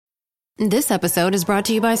This episode is brought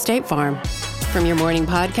to you by State Farm. From your morning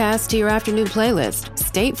podcast to your afternoon playlist,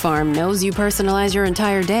 State Farm knows you personalize your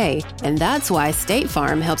entire day, and that's why State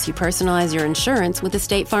Farm helps you personalize your insurance with the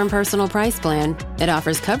State Farm Personal Price Plan. It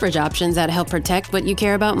offers coverage options that help protect what you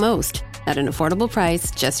care about most at an affordable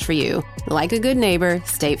price just for you. Like a good neighbor,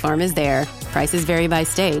 State Farm is there. Prices vary by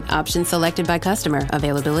state. Options selected by customer.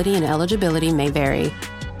 Availability and eligibility may vary.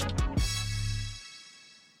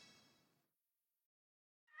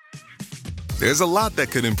 There's a lot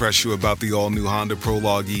that could impress you about the all-new Honda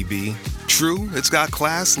Prologue EV. True, it's got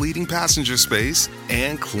class-leading passenger space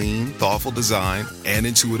and clean, thoughtful design and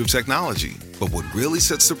intuitive technology. But what really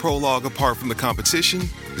sets the Prologue apart from the competition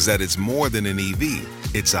is that it's more than an EV.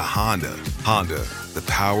 It's a Honda. Honda, the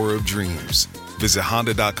power of dreams. Visit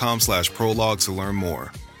honda.com/prologue to learn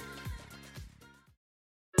more.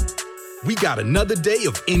 We got another day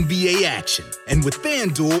of NBA action. And with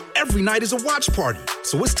FanDuel, every night is a watch party.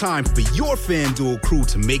 So it's time for your FanDuel crew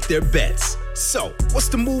to make their bets. So, what's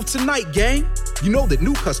the move tonight, gang? You know that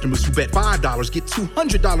new customers who bet $5 get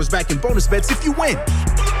 $200 back in bonus bets if you win.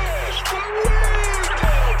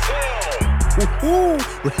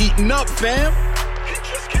 Woohoo! We're heating up, fam. You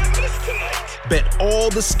just can't miss tonight. Bet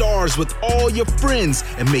all the stars with all your friends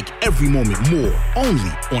and make every moment more.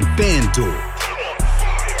 Only on FanDuel.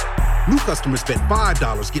 New customers bet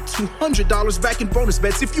 $5 get $200 back in bonus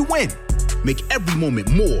bets if you win. Make every moment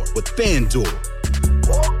more with FanDuel.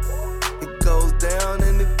 It goes down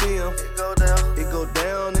in the DM. It go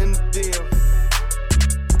down in the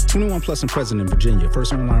DM. 21 plus and present in Virginia.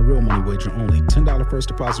 First online real money wager only. $10 first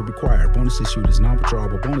deposit required. Bonus issued is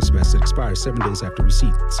non-withdrawable bonus vest that expires 7 days after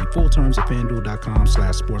receipt. See full terms at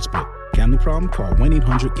FanDuel.com/sportsbook. Gambling problem? Call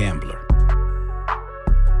 1-800-GAMBLER.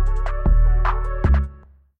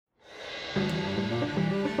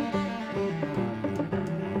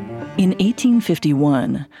 In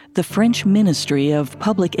 1851, the French Ministry of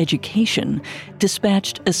Public Education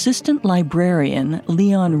dispatched assistant librarian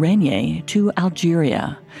Leon Reynier to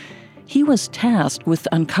Algeria. He was tasked with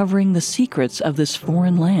uncovering the secrets of this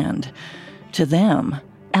foreign land. To them,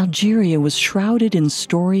 Algeria was shrouded in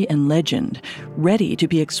story and legend, ready to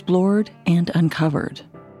be explored and uncovered.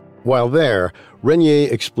 While there,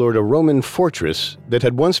 Reynier explored a Roman fortress that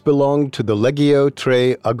had once belonged to the Legio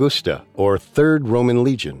III Augusta, or Third Roman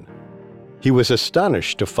Legion. He was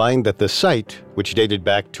astonished to find that the site, which dated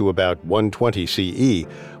back to about 120 CE,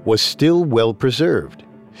 was still well preserved.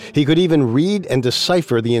 He could even read and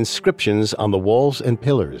decipher the inscriptions on the walls and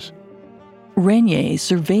pillars. Reynier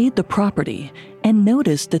surveyed the property and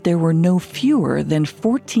noticed that there were no fewer than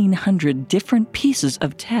 1,400 different pieces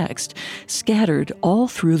of text scattered all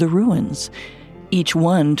through the ruins. Each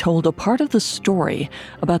one told a part of the story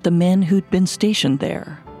about the men who'd been stationed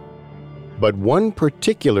there. But one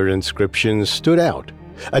particular inscription stood out,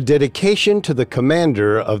 a dedication to the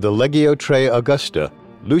commander of the Legio III Augusta,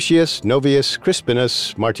 Lucius Novius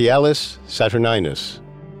Crispinus Martialis Saturninus.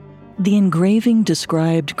 The engraving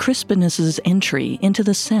described Crispinus's entry into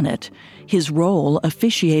the Senate, his role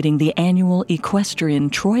officiating the annual equestrian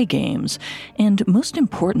Troy Games, and most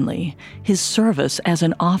importantly, his service as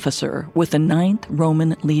an officer with the 9th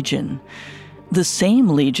Roman Legion. The same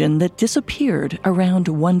legion that disappeared around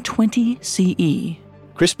 120 CE.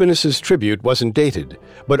 Crispinus's tribute wasn't dated,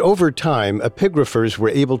 but over time, epigraphers were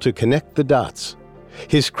able to connect the dots.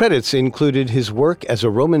 His credits included his work as a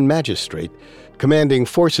Roman magistrate, commanding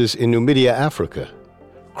forces in Numidia, Africa.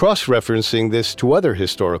 Cross-referencing this to other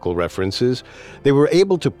historical references, they were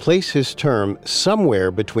able to place his term somewhere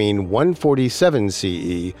between 147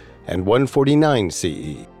 CE and 149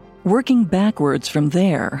 CE. Working backwards from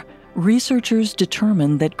there, researchers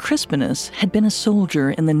determined that Crispinus had been a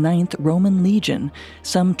soldier in the 9th Roman Legion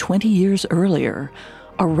some 20 years earlier,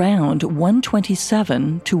 around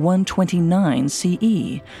 127 to 129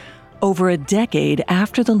 CE, over a decade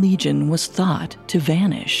after the Legion was thought to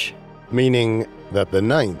vanish. Meaning that the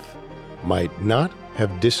 9th might not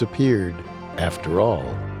have disappeared after all.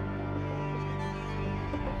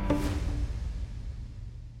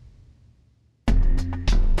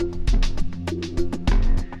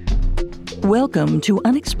 Welcome to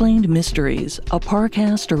Unexplained Mysteries, a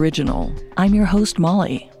Parcast original. I'm your host,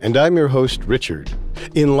 Molly. And I'm your host, Richard.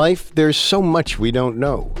 In life, there's so much we don't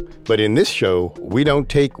know. But in this show, we don't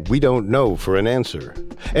take "we don't know" for an answer.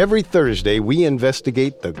 Every Thursday, we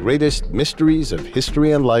investigate the greatest mysteries of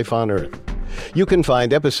history and life on Earth. You can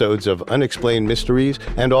find episodes of Unexplained Mysteries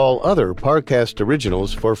and all other Parcast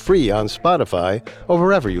originals for free on Spotify or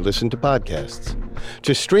wherever you listen to podcasts.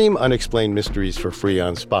 To stream Unexplained Mysteries for free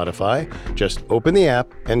on Spotify, just open the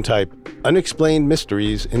app and type Unexplained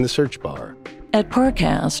Mysteries in the search bar. At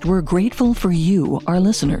Parcast, we're grateful for you, our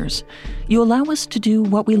listeners. You allow us to do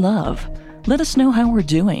what we love. Let us know how we're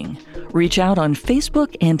doing. Reach out on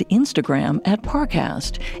Facebook and Instagram at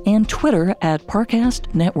Parcast and Twitter at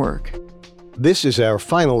Parcast Network. This is our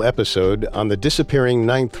final episode on the disappearing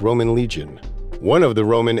 9th Roman Legion, one of the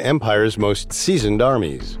Roman Empire's most seasoned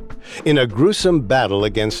armies. In a gruesome battle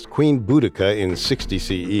against Queen Boudica in 60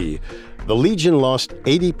 CE, the legion lost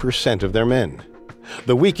 80% of their men.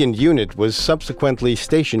 The weakened unit was subsequently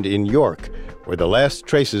stationed in York, where the last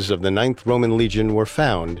traces of the 9th Roman Legion were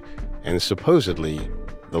found, and supposedly,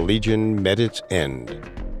 the legion met its end.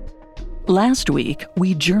 Last week,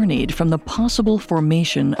 we journeyed from the possible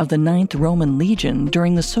formation of the 9th Roman Legion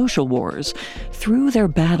during the Social Wars through their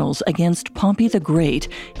battles against Pompey the Great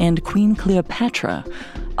and Queen Cleopatra,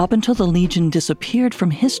 up until the legion disappeared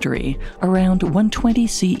from history around 120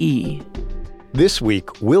 CE. This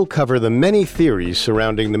week, we'll cover the many theories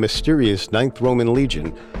surrounding the mysterious 9th Roman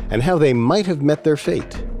Legion and how they might have met their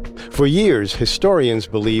fate. For years, historians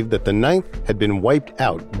believed that the 9th had been wiped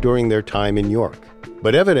out during their time in York.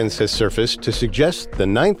 But evidence has surfaced to suggest the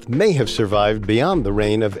 9th may have survived beyond the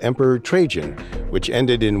reign of Emperor Trajan, which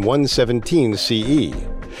ended in 117 CE.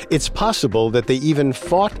 It's possible that they even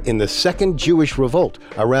fought in the Second Jewish Revolt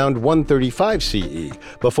around 135 CE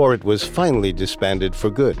before it was finally disbanded for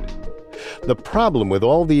good. The problem with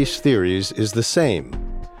all these theories is the same.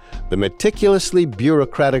 The meticulously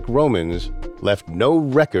bureaucratic Romans left no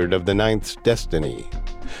record of the 9th's destiny.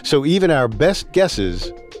 So even our best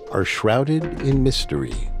guesses are shrouded in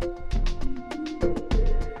mystery.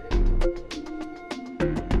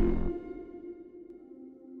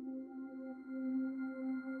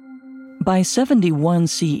 By 71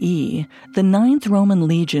 CE, the 9th Roman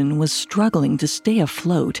Legion was struggling to stay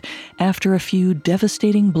afloat after a few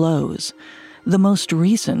devastating blows. The most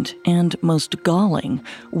recent and most galling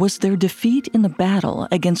was their defeat in the battle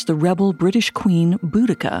against the rebel British Queen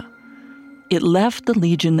Boudica. It left the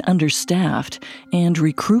legion understaffed, and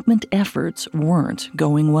recruitment efforts weren't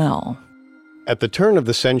going well. At the turn of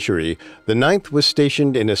the century, the 9th was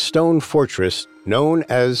stationed in a stone fortress known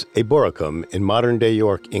as Eboracum in modern-day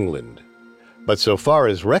York, England. But so far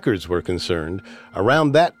as records were concerned,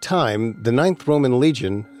 around that time, the 9th Roman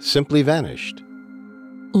Legion simply vanished.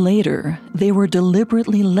 Later, they were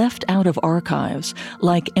deliberately left out of archives,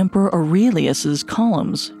 like Emperor Aurelius's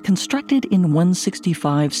columns, constructed in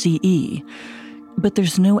 165 CE. But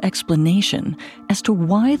there's no explanation as to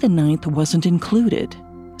why the 9th wasn't included.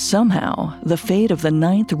 Somehow, the fate of the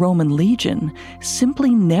 9th Roman Legion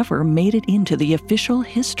simply never made it into the official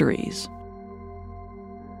histories.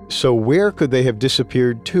 So where could they have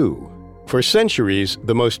disappeared to? For centuries,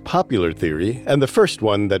 the most popular theory, and the first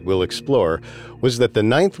one that we'll explore, was that the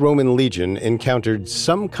 9th Roman Legion encountered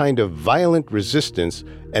some kind of violent resistance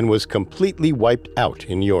and was completely wiped out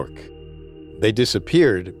in York. They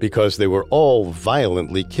disappeared because they were all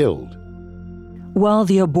violently killed. While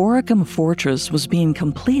the Eboracum fortress was being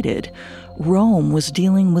completed, Rome was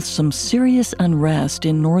dealing with some serious unrest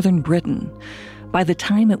in northern Britain. By the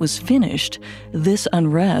time it was finished, this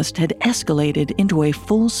unrest had escalated into a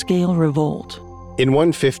full-scale revolt. In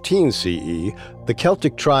 115 CE, the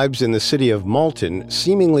Celtic tribes in the city of Malton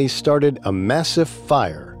seemingly started a massive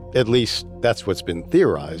fire. At least, that's what's been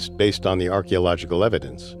theorized based on the archaeological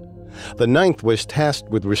evidence. The 9th was tasked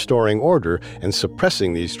with restoring order and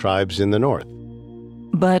suppressing these tribes in the north.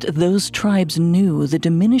 But those tribes knew the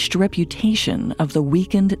diminished reputation of the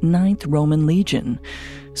weakened 9th Roman Legion.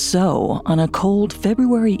 So, on a cold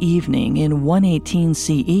February evening in 118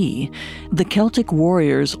 CE, the Celtic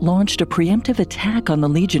warriors launched a preemptive attack on the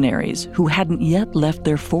legionaries who hadn't yet left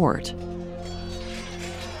their fort.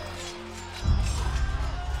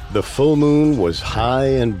 The full moon was high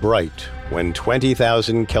and bright when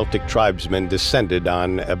 20,000 Celtic tribesmen descended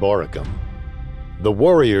on Eboracum. The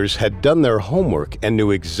warriors had done their homework and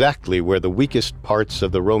knew exactly where the weakest parts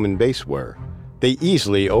of the Roman base were. They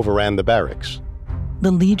easily overran the barracks.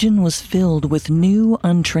 The legion was filled with new,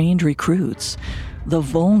 untrained recruits. The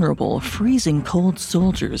vulnerable, freezing cold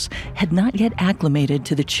soldiers had not yet acclimated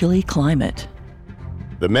to the chilly climate.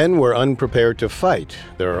 The men were unprepared to fight,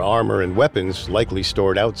 their armor and weapons likely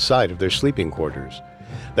stored outside of their sleeping quarters.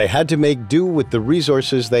 They had to make do with the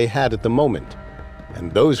resources they had at the moment,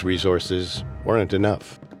 and those resources weren't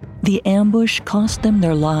enough. The ambush cost them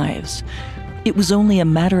their lives. It was only a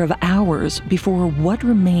matter of hours before what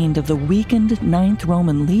remained of the weakened 9th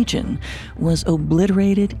Roman Legion was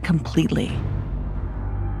obliterated completely.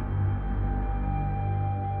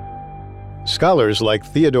 Scholars like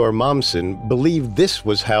Theodore Mommsen believe this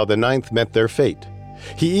was how the 9th met their fate.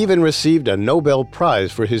 He even received a Nobel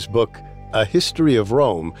Prize for his book, A History of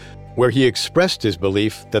Rome, where he expressed his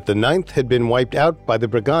belief that the 9th had been wiped out by the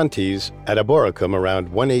Brigantes at Aboracum around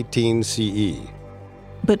 118 CE.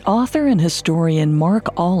 But author and historian Mark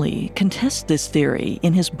Awley contests this theory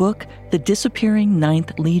in his book, The Disappearing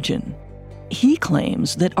Ninth Legion. He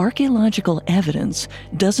claims that archaeological evidence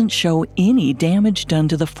doesn't show any damage done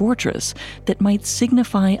to the fortress that might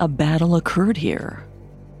signify a battle occurred here.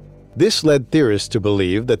 This led theorists to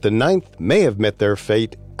believe that the 9th may have met their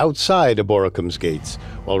fate outside Aboracum's gates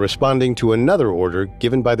while responding to another order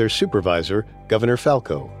given by their supervisor, Governor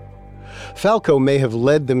Falco. Falco may have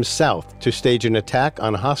led them south to stage an attack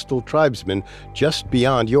on hostile tribesmen just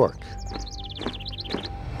beyond York.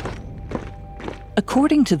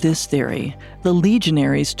 According to this theory, the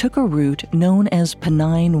legionaries took a route known as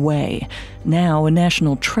Pennine Way, now a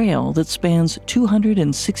national trail that spans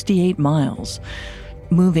 268 miles.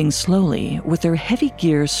 Moving slowly, with their heavy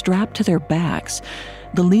gear strapped to their backs,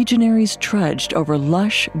 the legionaries trudged over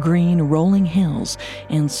lush, green, rolling hills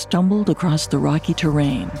and stumbled across the rocky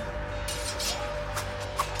terrain.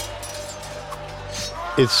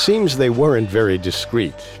 It seems they weren't very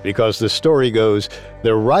discreet, because the story goes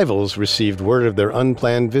their rivals received word of their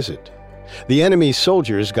unplanned visit. The enemy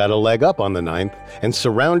soldiers got a leg up on the 9th and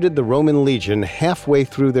surrounded the Roman legion halfway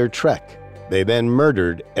through their trek. They then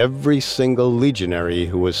murdered every single legionary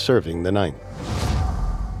who was serving the 9th.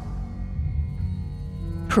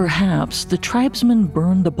 Perhaps the tribesmen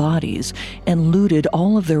burned the bodies and looted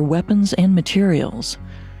all of their weapons and materials.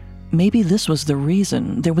 Maybe this was the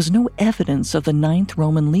reason there was no evidence of the 9th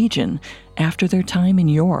Roman Legion after their time in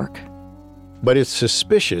York. But it's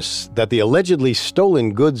suspicious that the allegedly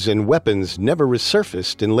stolen goods and weapons never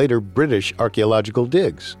resurfaced in later British archaeological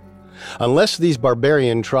digs. Unless these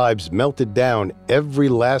barbarian tribes melted down every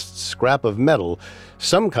last scrap of metal,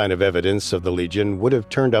 some kind of evidence of the Legion would have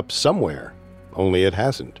turned up somewhere, only it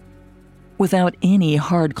hasn't. Without any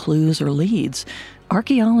hard clues or leads,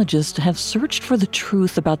 archaeologists have searched for the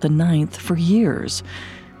truth about the 9th for years.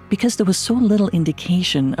 Because there was so little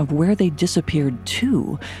indication of where they disappeared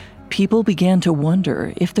to, people began to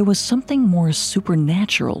wonder if there was something more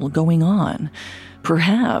supernatural going on,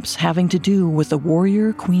 perhaps having to do with the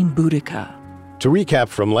warrior Queen Boudica. To recap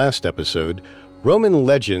from last episode, Roman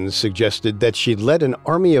legends suggested that she'd led an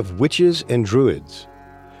army of witches and druids.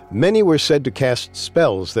 Many were said to cast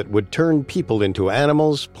spells that would turn people into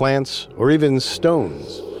animals, plants, or even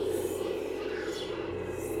stones.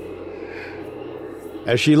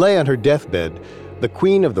 As she lay on her deathbed, the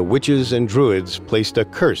queen of the witches and druids placed a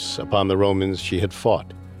curse upon the Romans she had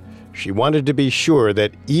fought. She wanted to be sure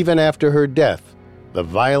that even after her death, the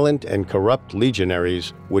violent and corrupt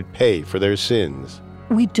legionaries would pay for their sins.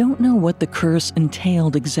 We don't know what the curse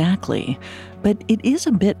entailed exactly, but it is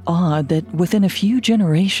a bit odd that within a few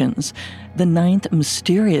generations, the 9th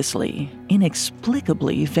mysteriously,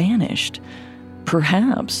 inexplicably vanished.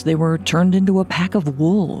 Perhaps they were turned into a pack of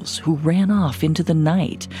wolves who ran off into the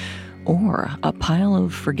night, or a pile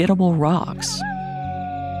of forgettable rocks.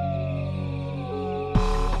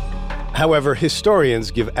 However,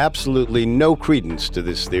 historians give absolutely no credence to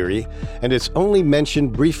this theory, and it's only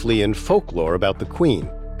mentioned briefly in folklore about the queen.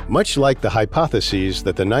 Much like the hypotheses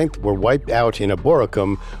that the 9th were wiped out in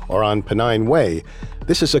Aboracum or on Pennine Way,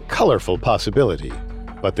 this is a colorful possibility,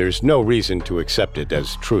 but there's no reason to accept it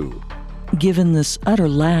as true. Given this utter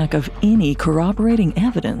lack of any corroborating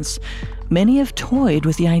evidence, many have toyed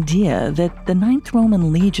with the idea that the 9th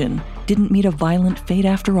Roman Legion didn't meet a violent fate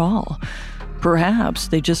after all. Perhaps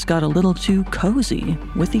they just got a little too cozy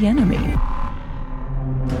with the enemy.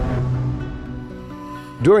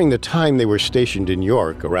 During the time they were stationed in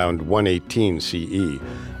York, around 118 CE,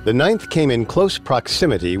 the 9th came in close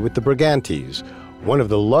proximity with the Brigantes, one of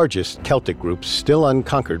the largest Celtic groups still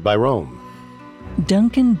unconquered by Rome.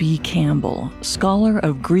 Duncan B. Campbell, scholar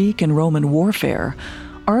of Greek and Roman warfare,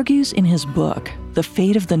 argues in his book, The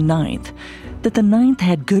Fate of the 9th, that the 9th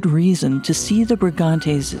had good reason to see the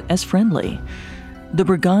Brigantes as friendly. The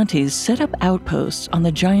Brigantes set up outposts on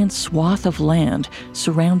the giant swath of land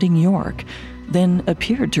surrounding York, then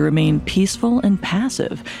appeared to remain peaceful and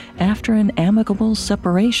passive after an amicable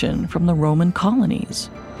separation from the Roman colonies.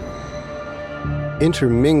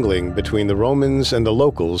 Intermingling between the Romans and the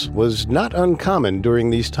locals was not uncommon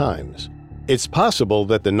during these times. It's possible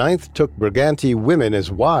that the 9th took Brigante women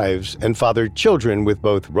as wives and fathered children with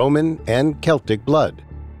both Roman and Celtic blood.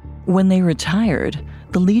 When they retired,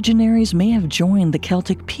 the legionaries may have joined the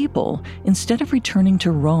Celtic people instead of returning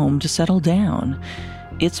to Rome to settle down.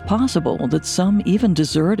 It's possible that some even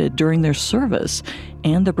deserted during their service,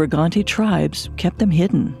 and the Brigante tribes kept them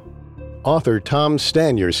hidden. Author Tom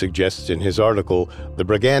Stanier suggests in his article, The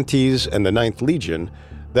Brigantes and the 9th Legion,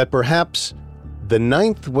 that perhaps The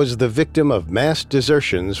 9th was the victim of mass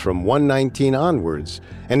desertions from 119 onwards,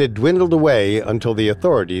 and it dwindled away until the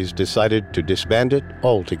authorities decided to disband it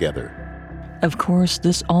altogether. Of course,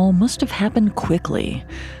 this all must have happened quickly.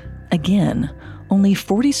 Again, only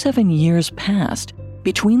 47 years passed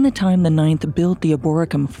between the time the 9th built the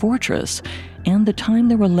Eboracum fortress and the time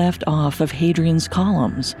they were left off of Hadrian's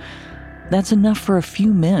columns. That's enough for a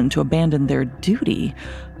few men to abandon their duty,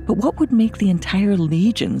 but what would make the entire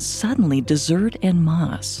legion suddenly desert en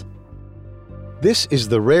masse? This is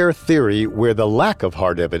the rare theory where the lack of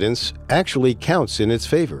hard evidence actually counts in its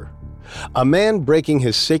favor. A man breaking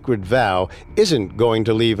his sacred vow isn't going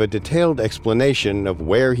to leave a detailed explanation of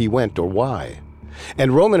where he went or why.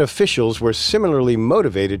 And Roman officials were similarly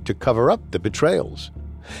motivated to cover up the betrayals.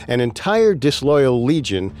 An entire disloyal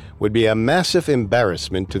legion would be a massive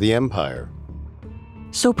embarrassment to the empire.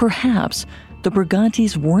 So perhaps the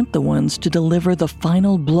Brigantes weren't the ones to deliver the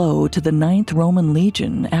final blow to the 9th Roman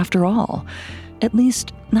Legion after all, at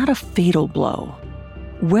least not a fatal blow.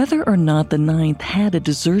 Whether or not the 9th had a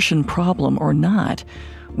desertion problem or not,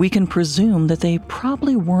 we can presume that they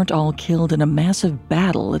probably weren't all killed in a massive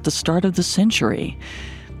battle at the start of the century.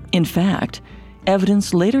 In fact,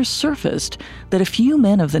 evidence later surfaced that a few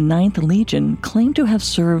men of the 9th Legion claimed to have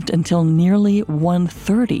served until nearly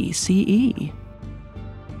 130 CE.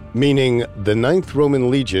 Meaning the 9th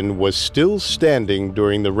Roman Legion was still standing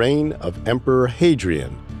during the reign of Emperor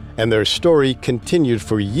Hadrian, and their story continued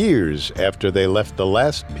for years after they left the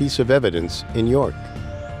last piece of evidence in York.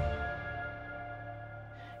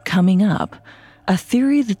 Coming up, a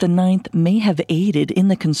theory that the 9th may have aided in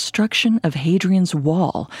the construction of Hadrian's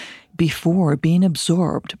Wall before being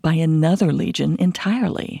absorbed by another legion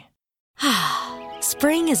entirely.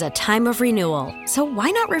 Spring is a time of renewal, so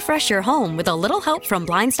why not refresh your home with a little help from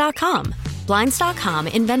Blinds.com? Blinds.com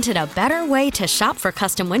invented a better way to shop for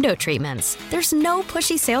custom window treatments. There's no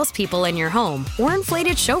pushy salespeople in your home or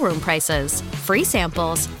inflated showroom prices. Free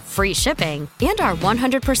samples, free shipping, and our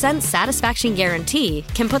 100% satisfaction guarantee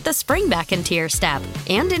can put the spring back into your step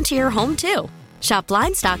and into your home, too. Shop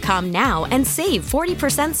Blinds.com now and save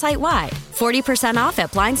 40% site-wide. 40% off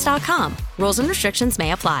at Blinds.com. Rules and restrictions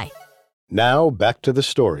may apply. Now back to the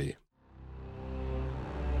story.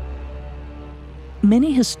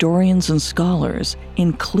 Many historians and scholars,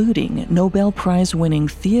 including Nobel Prize-winning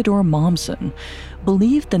Theodore Mommsen,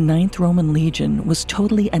 believe the 9th Roman Legion was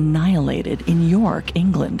totally annihilated in York,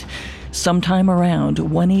 England, sometime around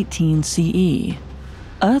 118 CE.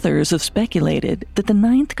 Others have speculated that the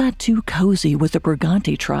 9th got too cozy with the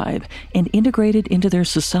Brigante tribe and integrated into their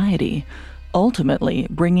society, ultimately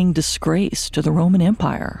bringing disgrace to the Roman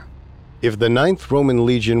Empire. If the 9th Roman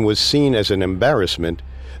Legion was seen as an embarrassment,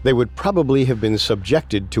 they would probably have been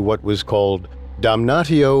subjected to what was called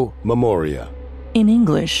damnatio memoria. In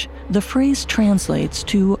English, the phrase translates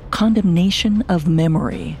to condemnation of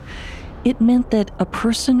memory. It meant that a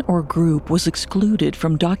person or group was excluded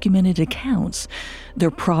from documented accounts,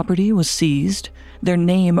 their property was seized, their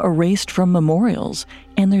name erased from memorials,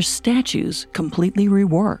 and their statues completely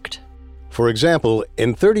reworked. For example,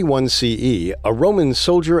 in 31 CE, a Roman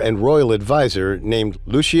soldier and royal advisor named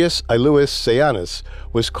Lucius Aelius Seianus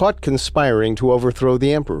was caught conspiring to overthrow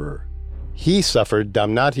the emperor. He suffered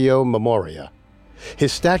damnatio memoria.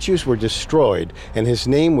 His statues were destroyed, and his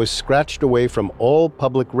name was scratched away from all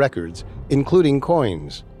public records, including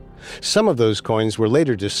coins. Some of those coins were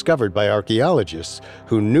later discovered by archaeologists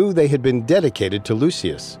who knew they had been dedicated to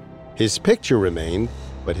Lucius. His picture remained,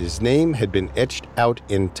 but his name had been etched out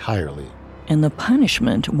entirely. And the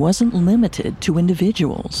punishment wasn't limited to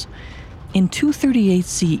individuals. In 238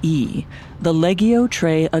 CE, the Legio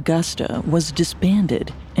Tre Augusta was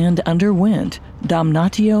disbanded and underwent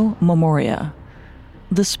damnatio memoria.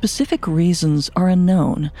 The specific reasons are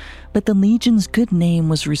unknown, but the legion's good name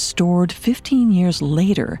was restored 15 years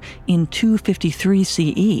later in 253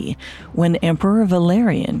 CE, when Emperor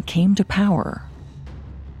Valerian came to power.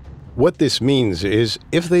 What this means is,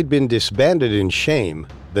 if they'd been disbanded in shame,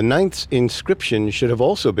 the 9th's inscription should have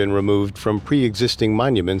also been removed from pre-existing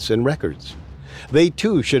monuments and records. They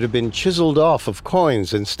too should have been chiseled off of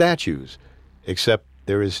coins and statues, except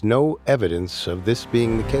there is no evidence of this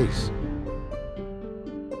being the case.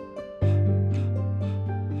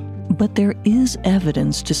 But there is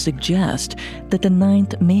evidence to suggest that the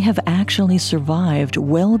 9th may have actually survived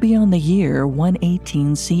well beyond the year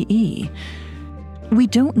 118 CE. We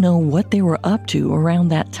don't know what they were up to around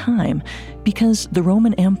that time because the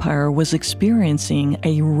Roman Empire was experiencing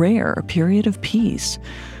a rare period of peace.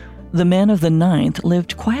 The men of the 9th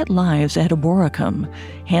lived quiet lives at Eboracum,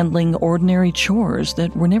 handling ordinary chores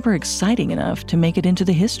that were never exciting enough to make it into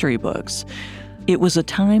the history books. It was a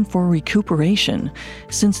time for recuperation,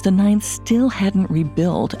 since the Ninth still hadn't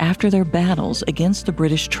rebuilt after their battles against the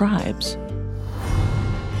British tribes.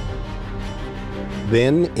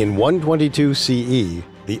 Then, in 122 CE,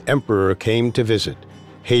 the emperor came to visit,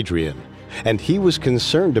 Hadrian, and he was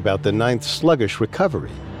concerned about the Ninth's sluggish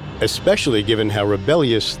recovery, especially given how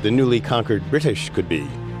rebellious the newly conquered British could be.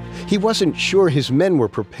 He wasn't sure his men were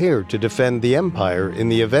prepared to defend the empire in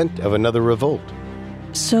the event of another revolt.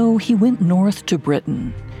 So he went north to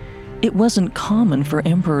Britain. It wasn't common for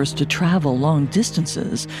emperors to travel long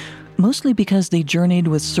distances, mostly because they journeyed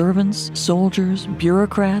with servants, soldiers,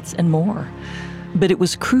 bureaucrats, and more. But it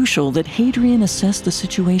was crucial that Hadrian assess the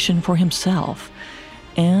situation for himself.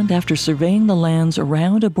 And after surveying the lands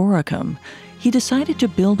around Eboracum, he decided to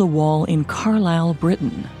build a wall in Carlisle,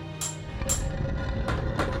 Britain.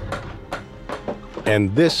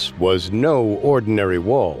 And this was no ordinary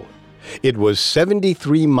wall. It was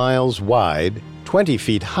 73 miles wide, 20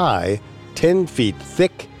 feet high, 10 feet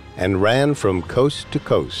thick, and ran from coast to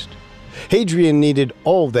coast. Hadrian needed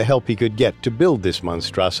all the help he could get to build this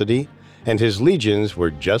monstrosity, and his legions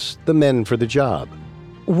were just the men for the job.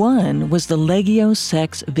 One was the Legio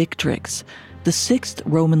Sex Victrix, the 6th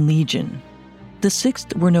Roman Legion. The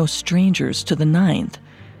 6th were no strangers to the 9th.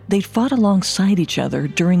 They'd fought alongside each other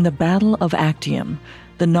during the Battle of Actium,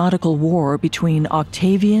 the nautical war between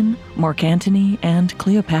Octavian, Mark Antony, and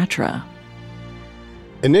Cleopatra.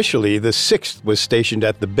 Initially, the 6th was stationed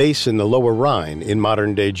at the base in the Lower Rhine in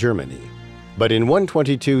modern-day Germany. But in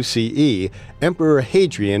 122 CE, Emperor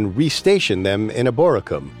Hadrian restationed them in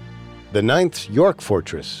Eboracum, the 9th's York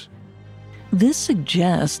fortress. This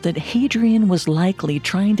suggests that Hadrian was likely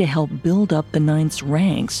trying to help build up the 9th's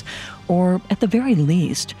ranks, or at the very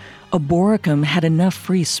least, Eboracum had enough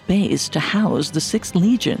free space to house the 6th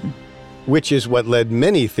Legion. Which is what led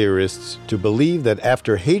many theorists to believe that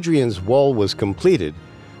after Hadrian's wall was completed,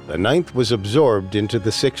 the 9th was absorbed into the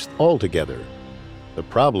 6th altogether. The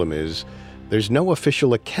problem is, there's no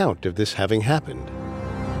official account of this having happened.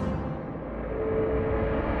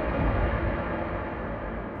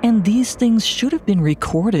 And these things should have been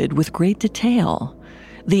recorded with great detail.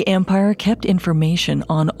 The empire kept information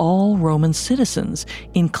on all Roman citizens,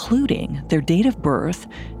 including their date of birth,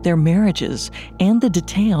 their marriages, and the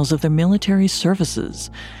details of their military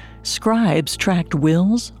services. Scribes tracked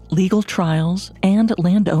wills, legal trials, and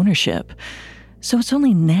land ownership. So it's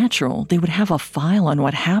only natural they would have a file on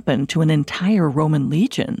what happened to an entire Roman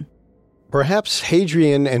legion. Perhaps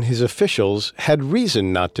Hadrian and his officials had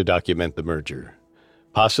reason not to document the merger.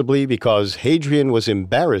 Possibly because Hadrian was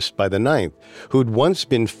embarrassed by the 9th, who'd once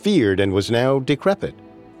been feared and was now decrepit.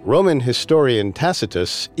 Roman historian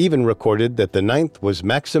Tacitus even recorded that the 9th was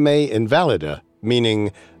Maximae Invalida,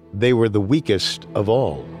 meaning they were the weakest of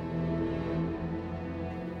all.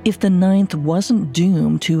 If the 9th wasn't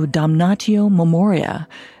doomed to damnatio memoria,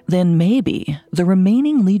 then maybe the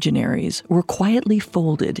remaining legionaries were quietly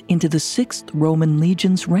folded into the 6th Roman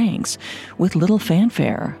Legion's ranks with little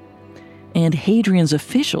fanfare. And Hadrian's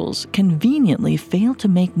officials conveniently failed to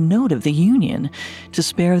make note of the union to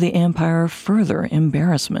spare the empire further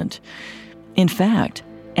embarrassment. In fact,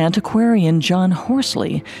 antiquarian John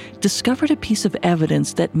Horsley discovered a piece of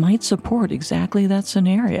evidence that might support exactly that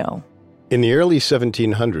scenario. In the early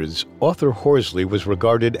 1700s, author Horsley was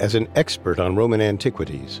regarded as an expert on Roman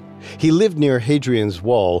antiquities. He lived near Hadrian's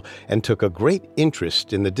Wall and took a great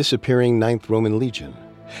interest in the disappearing 9th Roman Legion.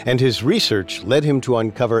 And his research led him to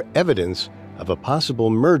uncover evidence of a possible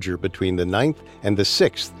merger between the 9th and the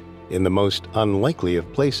 6th in the most unlikely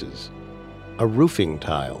of places, a roofing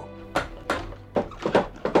tile.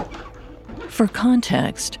 For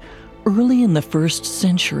context, early in the 1st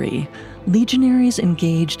century, legionaries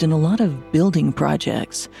engaged in a lot of building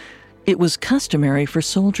projects. It was customary for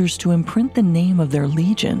soldiers to imprint the name of their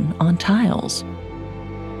legion on tiles.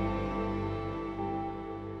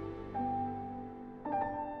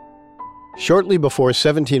 Shortly before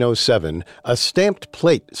 1707, a stamped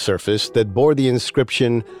plate surfaced that bore the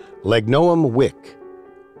inscription Legnoum Vic,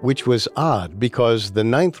 which was odd because the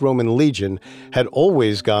 9th Roman Legion had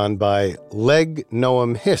always gone by Leg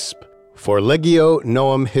Noum Hisp, for Legio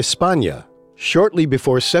Noum Hispania. Shortly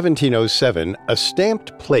before 1707, a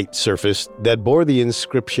stamped plate surfaced that bore the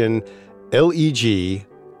inscription Leg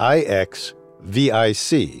Ix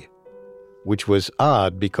Vic, which was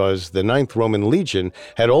odd because the 9th Roman Legion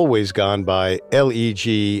had always gone by Leg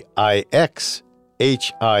Ix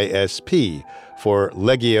Hisp, for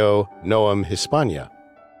Legio Noum Hispania.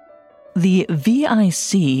 The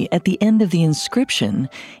VIC at the end of the inscription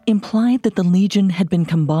implied that the legion had been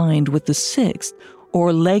combined with the 6th,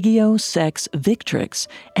 or Legio Sex Victrix,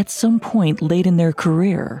 at some point late in their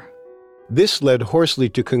career. This led Horsley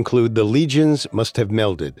to conclude the legions must have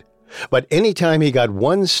melded. But anytime he got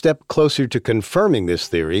one step closer to confirming this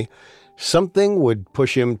theory, something would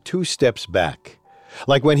push him 2 steps back.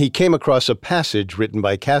 Like when he came across a passage written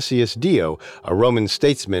by Cassius Dio, a Roman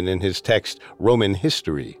statesman, in his text Roman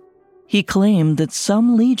History. He claimed that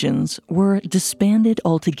some legions were disbanded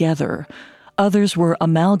altogether. Others were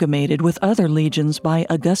amalgamated with other legions by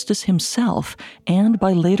Augustus himself and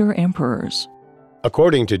by later emperors.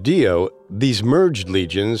 According to Dio, these merged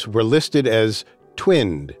legions were listed as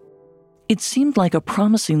twinned. It seemed like a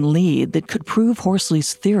promising lead that could prove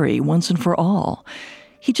Horsley's theory once and for all.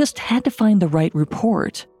 He just had to find the right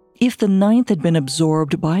report. If the 9th had been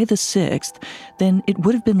absorbed by the 6th, then it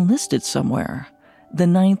would have been listed somewhere. The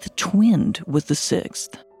 9th twinned with the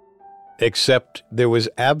 6th. Except there was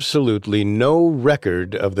absolutely no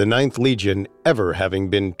record of the 9th Legion ever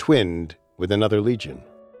having been twinned with another legion.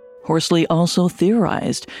 Horsley also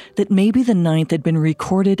theorized that maybe the 9th had been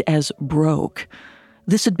recorded as broke.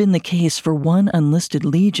 This had been the case for one unlisted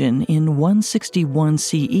legion in 161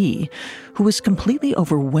 CE, who was completely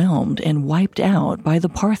overwhelmed and wiped out by the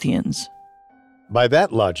Parthians. By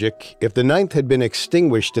that logic, if the 9th had been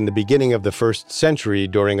extinguished in the beginning of the 1st century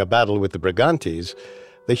during a battle with the Brigantes,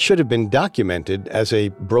 they should have been documented as a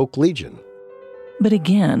broke legion. But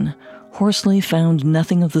again, Horsley found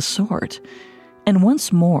nothing of the sort. And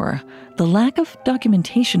once more, the lack of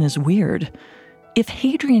documentation is weird. If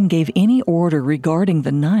Hadrian gave any order regarding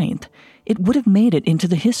the 9th, it would have made it into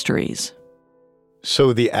the histories.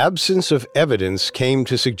 So the absence of evidence came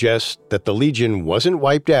to suggest that the legion wasn't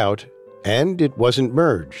wiped out and it wasn't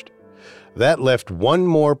merged. That left one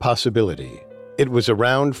more possibility. It was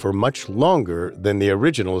around for much longer than the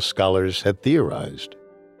original scholars had theorized.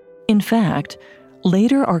 In fact,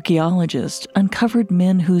 later archaeologists uncovered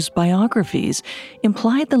men whose biographies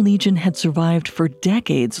implied the legion had survived for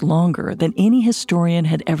decades longer than any historian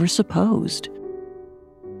had ever supposed.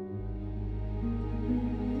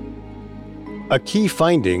 A key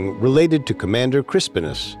finding related to Commander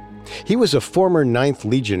Crispinus. He was a former 9th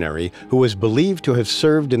legionary who was believed to have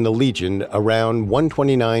served in the legion around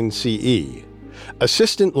 129 CE.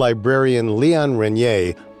 Assistant librarian Leon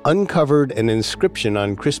Renier uncovered an inscription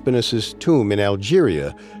on Crispinus's tomb in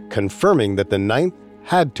Algeria, confirming that the 9th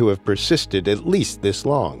had to have persisted at least this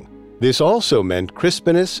long. This also meant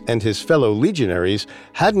Crispinus and his fellow legionaries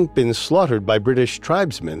hadn't been slaughtered by British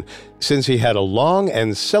tribesmen, since he had a long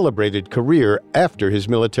and celebrated career after his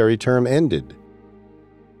military term ended.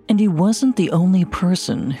 And he wasn't the only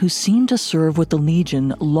person who seemed to serve with the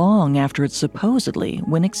legion long after it supposedly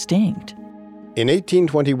went extinct. In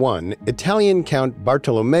 1821, Italian Count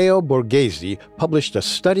Bartolomeo Borghese published a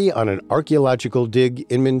study on an archaeological dig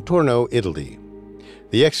in Minturno, Italy.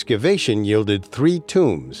 The excavation yielded 3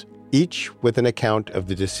 tombs, each with an account of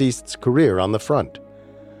the deceased's career on the front.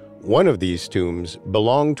 One of these tombs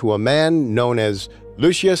belonged to a man known as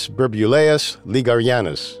Lucius Burbuleus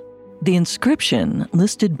Ligarianus. The inscription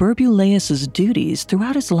listed Burbuleus's duties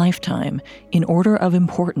throughout his lifetime in order of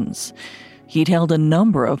importance. He'd held a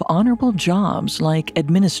number of honorable jobs like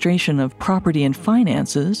administration of property and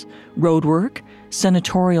finances, roadwork,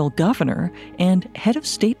 senatorial governor, and head of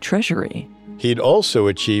state treasury. He'd also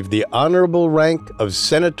achieved the honorable rank of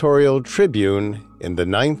senatorial tribune in the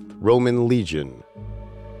 9th Roman Legion.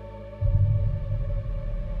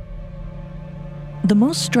 The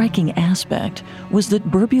most striking aspect was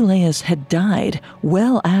that Burbuleus had died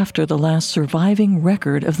well after the last surviving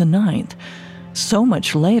record of the 9th, so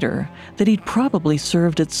much later that he'd probably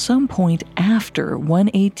served at some point after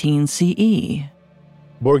 118 CE.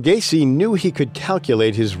 Borghese knew he could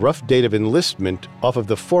calculate his rough date of enlistment off of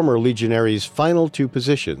the former legionary's final 2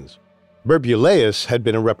 positions. Burbuleus had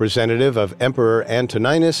been a representative of Emperor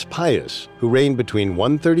Antoninus Pius, who reigned between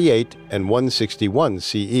 138 and 161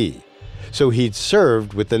 CE, so he'd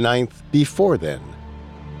served with the 9th before then.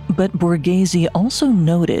 But Borghese also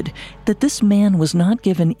noted that this man was not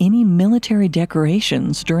given any military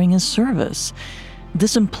decorations during his service.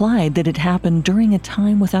 This implied that it happened during a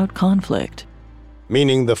time without conflict.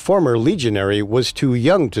 Meaning the former legionary was too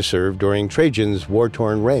young to serve during Trajan's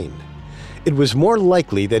war-torn reign. It was more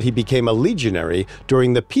likely that he became a legionary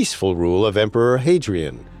during the peaceful rule of Emperor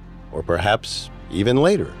Hadrian, or perhaps even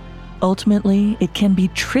later. Ultimately, it can be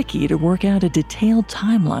tricky to work out a detailed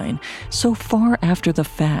timeline so far after the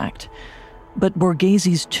fact. But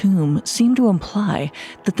Borghese's tomb seemed to imply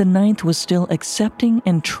that the 9th was still accepting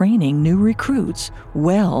and training new recruits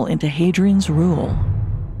well into Hadrian's rule.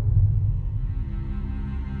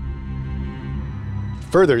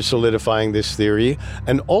 Further solidifying this theory,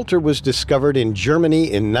 an altar was discovered in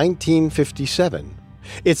Germany in 1957.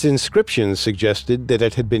 Its inscriptions suggested that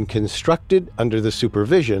it had been constructed under the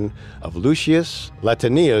supervision of Lucius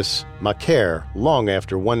Latinius Macaire long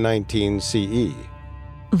after 119 CE.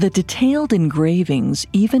 The detailed engravings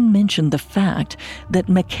even mentioned the fact that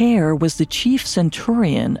Macaire was the chief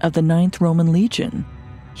centurion of the 9th Roman Legion.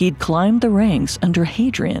 He'd climbed the ranks under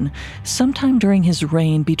Hadrian sometime during his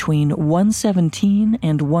reign between 117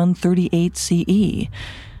 and 138 CE.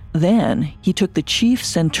 Then he took the chief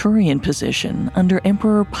centurion position under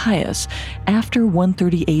Emperor Pius after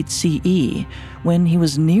 138 CE, when he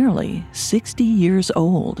was nearly 60 years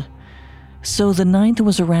old. So the 9th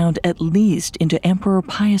was around at least into Emperor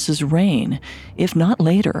Pius's reign, if not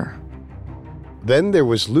later. Then there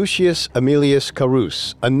was Lucius Aemilius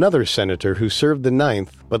Carus, another senator who served the 9th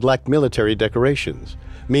but lacked military decorations,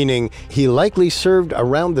 meaning he likely served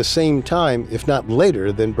around the same time, if not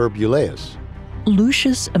later, than Burbulaeus.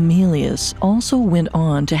 Lucius Aemilius also went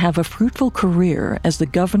on to have a fruitful career as the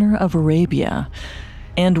governor of Arabia,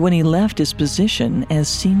 and when he left his position as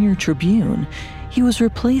senior tribune, he was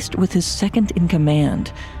replaced with his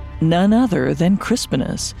second-in-command, none other than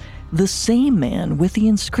Crispinus, the same man with the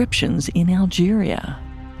inscriptions in Algeria.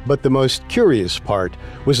 But the most curious part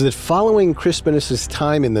was that following Crispinus's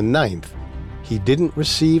time in the 9th, he didn't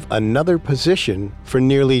receive another position for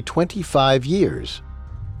nearly 25 years.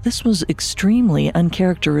 This was extremely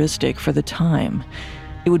uncharacteristic for the time.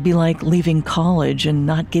 It would be like leaving college and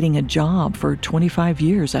not getting a job for 25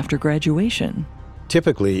 years after graduation.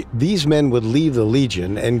 Typically, these men would leave the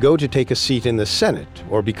Legion and go to take a seat in the Senate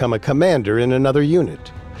or become a commander in another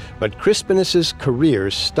unit. But Crispinus's career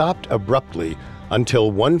stopped abruptly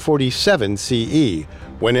until 147 CE,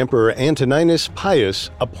 when Emperor Antoninus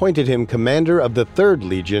Pius appointed him commander of the 3rd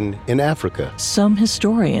Legion in Africa. Some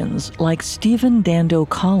historians, like Stephen Dando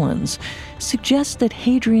Collins, suggest that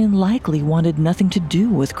Hadrian likely wanted nothing to do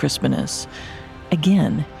with Crispinus.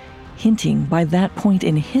 Again, hinting by that point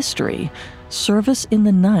in history, service in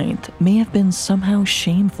the 9th may have been somehow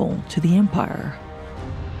shameful to the empire.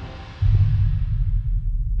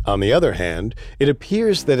 On the other hand, it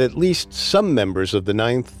appears that at least some members of the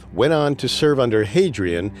 9th went on to serve under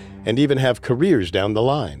Hadrian and even have careers down the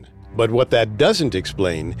line. But what that doesn't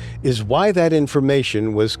explain is why that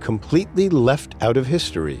information was completely left out of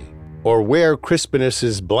history, or where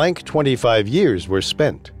Crispinus's blank 25 years were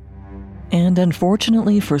spent. And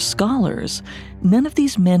unfortunately for scholars, none of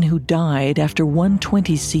these men who died after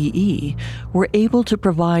 120 CE were able to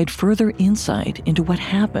provide further insight into what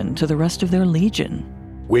happened to the rest of their legion.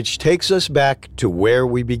 Which takes us back to where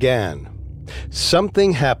we began.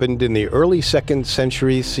 Something happened in the early 2nd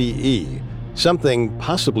century CE, something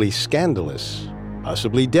possibly scandalous,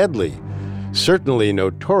 possibly deadly, certainly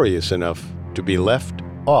notorious enough to be left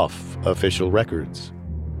off official records.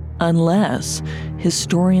 Unless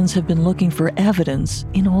historians have been looking for evidence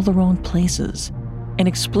in all the wrong places. An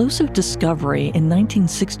explosive discovery in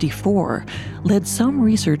 1964 led some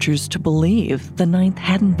researchers to believe the 9th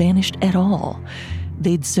hadn't vanished at all.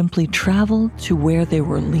 They'd simply traveled to where they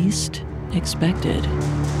were least expected.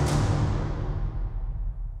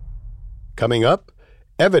 Coming up,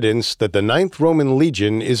 evidence that the 9th Roman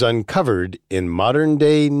Legion is uncovered in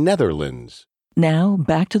modern-day Netherlands. Now,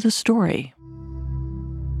 back to the story.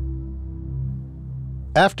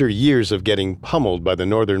 After years of getting pummeled by the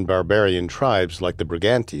northern barbarian tribes like the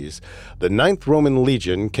Brigantes, the 9th Roman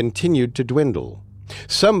Legion continued to dwindle.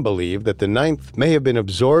 Some believe that the 9th may have been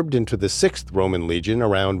absorbed into the 6th Roman Legion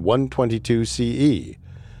around 122 CE,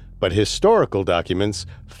 but historical documents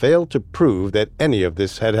fail to prove that any of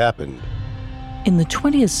this had happened. In the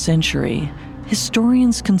 20th century,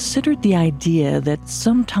 historians considered the idea that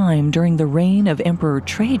sometime during the reign of Emperor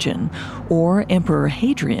Trajan or Emperor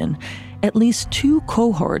Hadrian, at least 2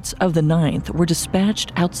 cohorts of the 9th were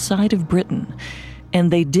dispatched outside of Britain,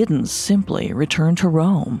 and they didn't simply return to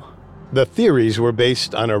Rome. The theories were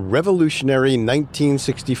based on a revolutionary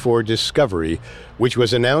 1964 discovery, which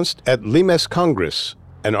was announced at Limes Congress,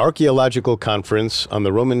 an archaeological conference on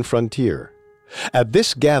the Roman frontier. At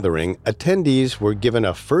this gathering, attendees were given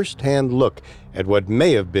a first-hand look at what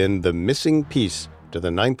may have been the missing piece to the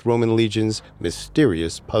 9th Roman Legion's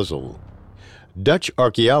mysterious puzzle. Dutch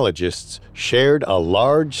archaeologists shared a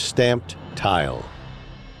large stamped tile.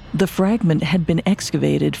 The fragment had been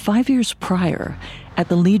excavated 5 years prior at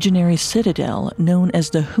the legionary citadel known as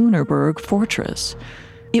the Hoenerberg Fortress.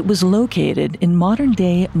 It was located in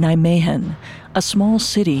modern-day Nijmegen, a small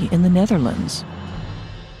city in the Netherlands.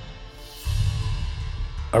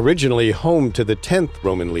 Originally home to the 10th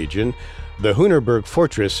Roman Legion, the Hoenerberg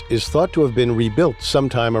Fortress is thought to have been rebuilt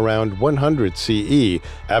sometime around 100 CE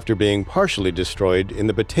after being partially destroyed in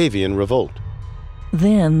the Batavian Revolt.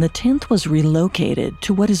 Then the 10th was relocated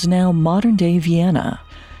to what is now modern-day Vienna.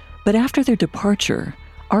 But after their departure,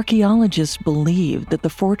 archaeologists believed that the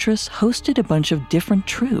fortress hosted a bunch of different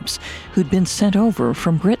troops who'd been sent over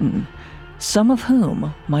from Britain, some of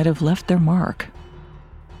whom might have left their mark.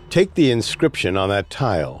 Take the inscription on that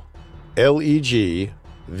tile, LEG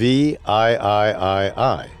VIII.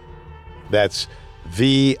 That's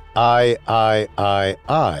VIII,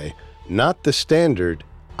 not the standard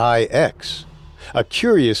IX. A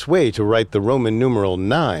curious way to write the Roman numeral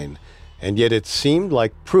 9, and yet it seemed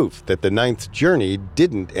like proof that the 9th journey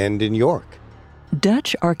didn't end in York.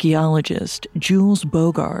 Dutch archaeologist Jules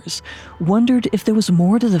Bogars wondered if there was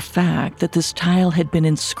more to the fact that this tile had been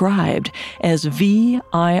inscribed as VIII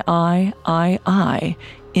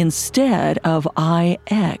instead of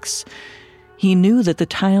IX. He knew that the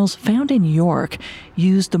tiles found in York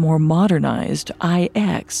used the more modernized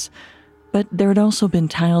IX, but there had also been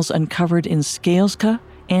tiles uncovered in Scalesca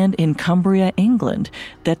and in Cumbria, England,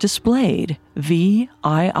 that displayed VIII.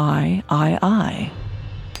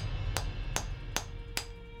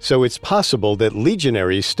 So it's possible that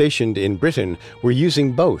legionaries stationed in Britain were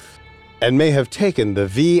using both, and may have taken the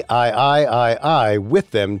VIII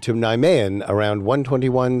with them to Nijmegen around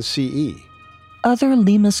 121 CE. Other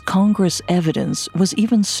Limes Congress evidence was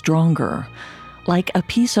even stronger, like a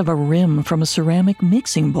piece of a rim from a ceramic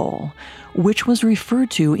mixing bowl, which was referred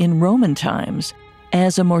to in Roman times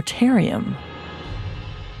as a mortarium.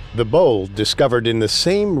 The bowl, discovered in the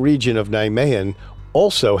same region of Nijmegen,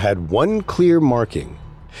 also had one clear marking.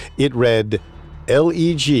 It read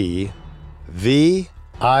LEG VIII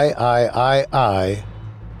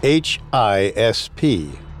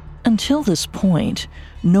HISP. Until this point,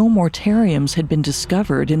 no mortariums had been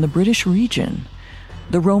discovered in the British region.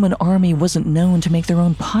 The Roman army wasn't known to make their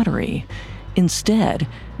own pottery. Instead,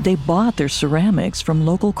 they bought their ceramics from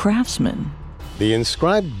local craftsmen. The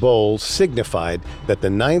inscribed bowl signified that the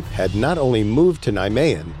 9th had not only moved to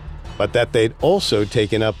Nijmegen, but that they'd also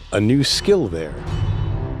taken up a new skill there.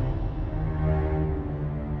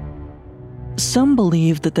 Some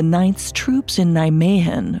believe that the 9th's troops in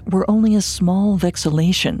Nijmegen were only a small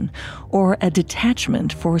vexillation or a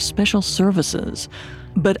detachment for special services,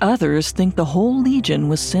 but others think the whole legion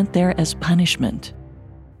was sent there as punishment.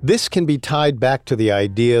 This can be tied back to the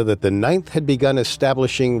idea that the 9th had begun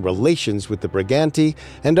establishing relations with the Briganti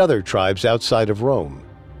and other tribes outside of Rome.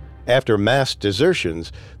 After mass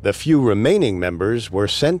desertions, the few remaining members were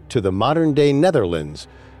sent to the modern-day Netherlands,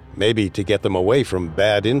 maybe to get them away from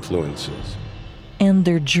bad influences. And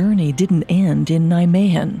their journey didn't end in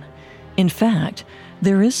Nijmegen. In fact,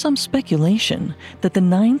 there is some speculation that the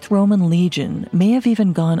 9th Roman Legion may have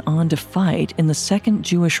even gone on to fight in the Second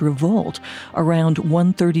Jewish Revolt around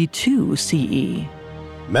 132 CE.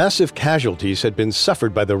 Massive casualties had been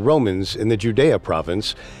suffered by the Romans in the Judea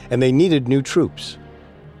province, and they needed new troops.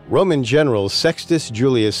 Roman general Sextus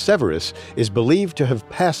Julius Severus is believed to have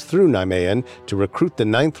passed through Nijmegen to recruit the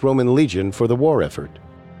 9th Roman Legion for the war effort.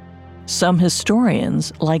 Some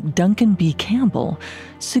historians, like Duncan B. Campbell,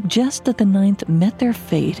 suggest that the 9th met their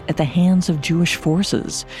fate at the hands of Jewish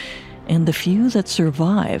forces, and the few that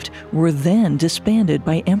survived were then disbanded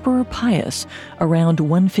by Emperor Pius around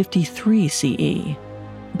 153 CE.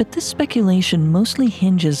 But this speculation mostly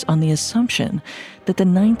hinges on the assumption that the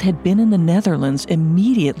 9th had been in the Netherlands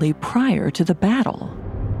immediately prior to the battle.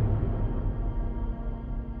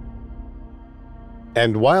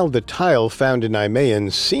 And while the tile found in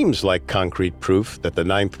Nijmegen seems like concrete proof that the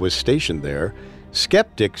 9th was stationed there,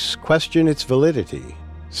 skeptics question its validity.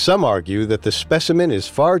 Some argue that the specimen is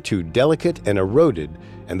far too delicate and eroded,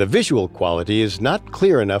 and the visual quality is not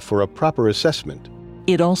clear enough for a proper assessment.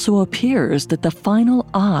 It also appears that the final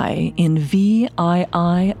I in VIII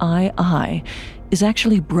is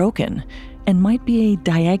actually broken and might be a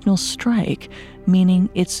diagonal strike, meaning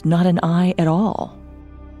it's not an I at all.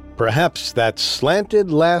 Perhaps that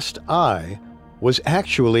slanted last I was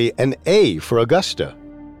actually an A for Augusta.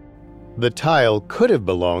 The tile could have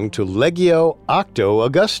belonged to Legio Octo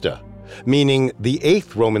Augusta, meaning the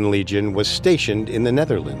 8th Roman Legion was stationed in the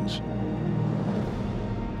Netherlands.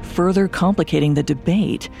 Further complicating the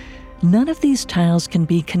debate, none of these tiles can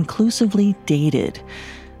be conclusively dated.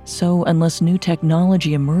 So unless new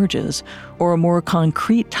technology emerges or a more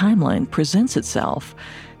concrete timeline presents itself,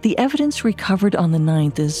 the evidence recovered on the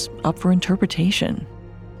 9th is up for interpretation.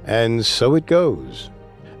 And so it goes.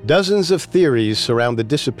 Dozens of theories surround the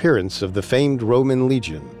disappearance of the famed Roman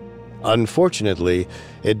legion. Unfortunately,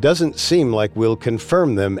 it doesn't seem like we'll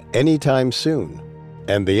confirm them anytime soon.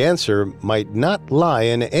 And the answer might not lie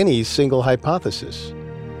in any single hypothesis.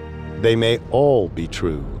 They may all be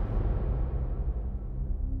true.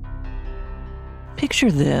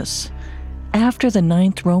 Picture this. After the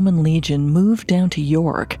 9th Roman Legion moved down to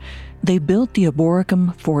York, they built the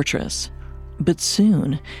Eboracum fortress. But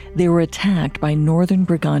soon, they were attacked by northern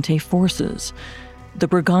Brigantes forces. The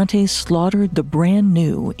Brigantes slaughtered the brand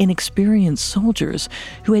new, inexperienced soldiers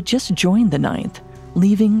who had just joined the 9th,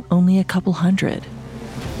 leaving only a couple hundred.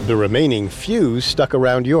 The remaining few stuck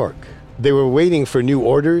around York. They were waiting for new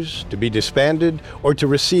orders, to be disbanded, or to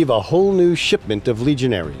receive a whole new shipment of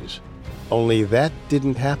legionaries. Only that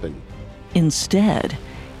didn't happen. Instead,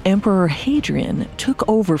 Emperor Hadrian took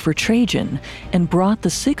over for Trajan and brought the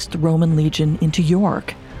 6th Roman Legion into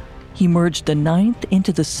York. He merged the 9th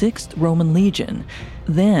into the 6th Roman Legion,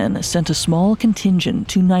 then sent a small contingent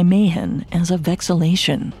to Nijmegen as a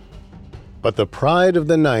vexillation. But the pride of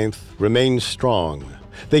the 9th remained strong.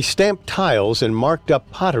 They stamped tiles and marked up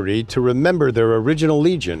pottery to remember their original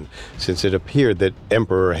legion, since it appeared that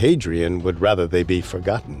Emperor Hadrian would rather they be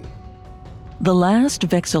forgotten. The last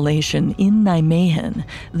vexillation in Nijmegen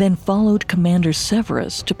then followed Commander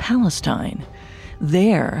Severus to Palestine.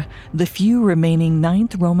 There, the few remaining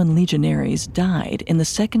 9th Roman legionaries died in the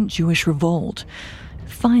Second Jewish Revolt.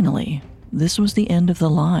 Finally, this was the end of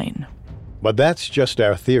the line. But that's just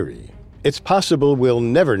our theory. It's possible we'll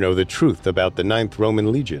never know the truth about the 9th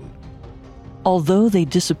Roman Legion. Although they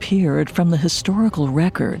disappeared from the historical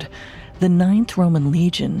record, the 9th Roman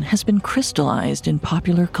Legion has been crystallized in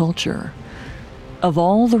popular culture. Of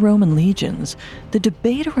all the Roman legions, the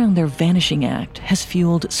debate around their vanishing act has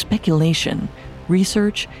fueled speculation,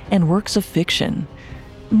 research, and works of fiction,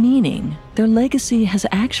 meaning their legacy has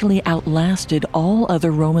actually outlasted all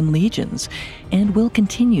other Roman legions and will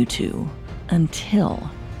continue to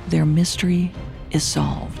until their mystery is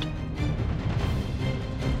solved.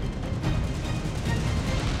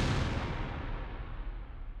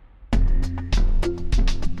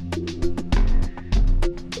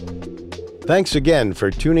 Thanks again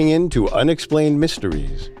for tuning in to Unexplained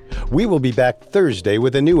Mysteries. We will be back Thursday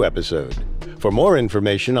with a new episode. For more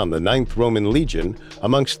information on the 9th Roman Legion,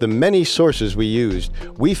 amongst the many sources we used,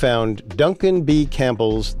 we found Duncan B.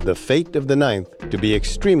 Campbell's The Fate of the 9th to be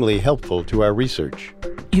extremely helpful to our research.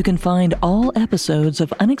 You can find all episodes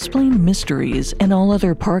of Unexplained Mysteries and all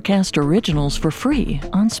other Parcast originals for free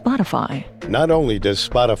on Spotify. Not only does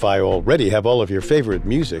Spotify already have all of your favorite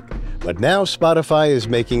music, but now Spotify is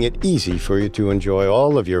making it easy for you to enjoy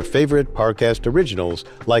all of your favorite Parcast originals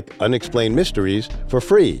like Unexplained Mysteries for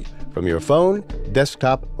free from your phone,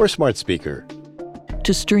 desktop, or smart speaker.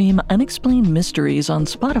 To stream Unexplained Mysteries on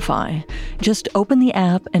Spotify, just open the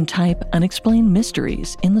app and type Unexplained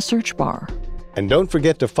Mysteries in the search bar. And don't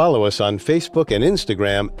forget to follow us on Facebook and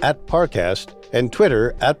Instagram @Parcast and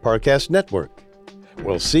Twitter @Parcast Network.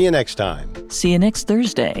 We'll see you next time. See you next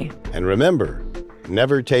Thursday. And remember,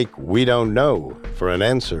 never take "we don't know" for an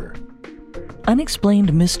answer.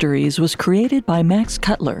 Unexplained Mysteries was created by Max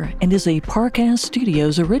Cutler and is a Parcast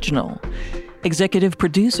Studios original. Executive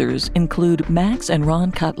producers include Max and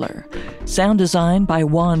Ron Cutler. Sound design by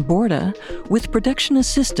Juan Borda, with production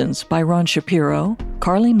assistance by Ron Shapiro,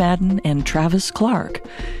 Carly Madden, and Travis Clark.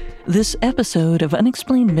 This episode of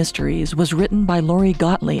Unexplained Mysteries was written by Lori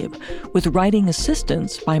Gottlieb, with writing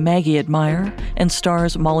assistance by Maggie Admire, and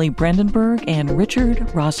stars Molly Brandenburg and Richard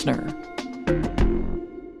Rossner.